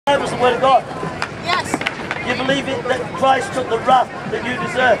said was the word of God? Yes. Do you believe it, that Christ took the wrath that you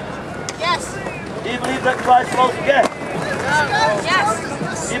deserve? Yes. Do you believe that Christ rose again?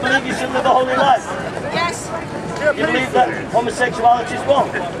 Yes. Do you believe you should live a holy life? Yes. Do you believe that homosexuality is wrong?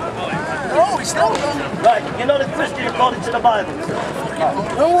 No, it's not. Right, you're not a Christian according to the Bible.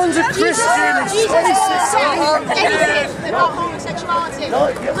 No one's a Christian. Jesus said anything about homosexuality. No,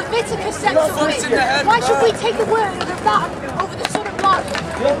 Leviticus said something. Why should we take the word of that over the Son of God?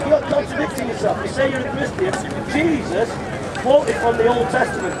 You're contradicting yourself. You say you're a Christian. Jesus quoted from the Old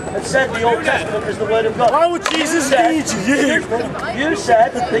Testament and said the Old Testament is the Word of God. Why would Jesus need you? You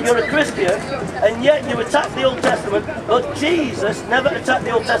said that you're a Christian and yet you attacked the Old Testament, but Jesus never attacked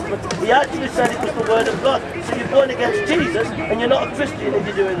the Old Testament. He actually said it was the Word of God. So you're going against Jesus and you're not a Christian if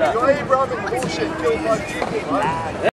you're doing that. You're Abrahamic bullshit killed by people, right?